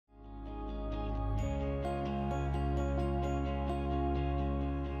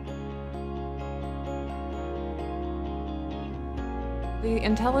The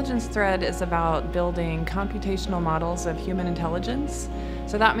intelligence thread is about building computational models of human intelligence.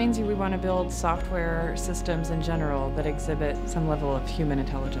 So that means we want to build software systems in general that exhibit some level of human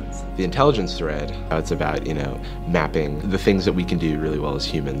intelligence. The intelligence thread, it's about, mapping the things that we can do really well as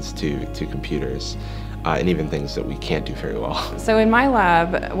humans to computers. And even things that we can't do very well. So in my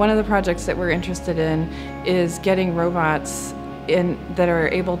lab, one of the projects that we're interested in is getting robots that are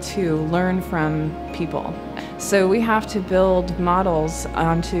able to learn from people. So we have to build models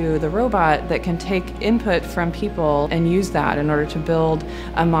onto the robot that can take input from people and use that in order to build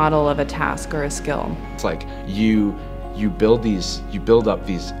a model of a task or a skill. It's like you build up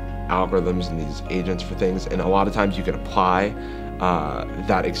these algorithms and these agents for things, and a lot of times you can apply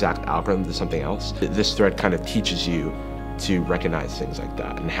that exact algorithm to something else. This thread kind of teaches you to recognize things like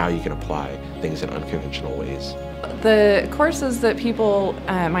that and how you can apply things in unconventional ways. The courses that people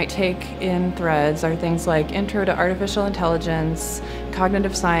might take in threads are things like Intro to Artificial Intelligence,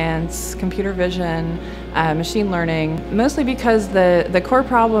 Cognitive Science, Computer Vision, Machine Learning, mostly because the core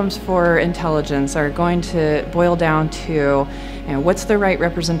problems for intelligence are going to boil down to what's the right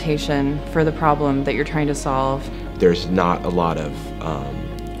representation for the problem that you're trying to solve. There's not a lot of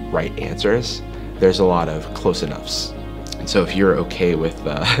right answers. There's a lot of close enoughs. And so if you're okay with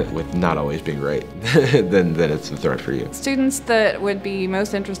not always being right, then it's the thread for you. Students that would be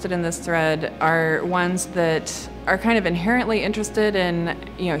most interested in this thread are ones that are kind of inherently interested in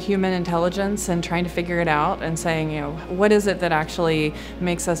human intelligence and trying to figure it out and saying, what is it that actually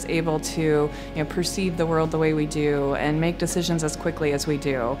makes us able to perceive the world the way we do and make decisions as quickly as we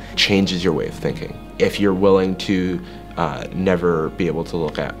do. Changes your way of thinking. If you're willing to never be able to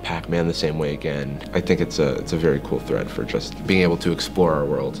look at Pac-Man the same way again, I think it's a very cool thread for just being able to explore our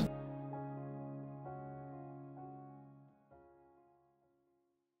world.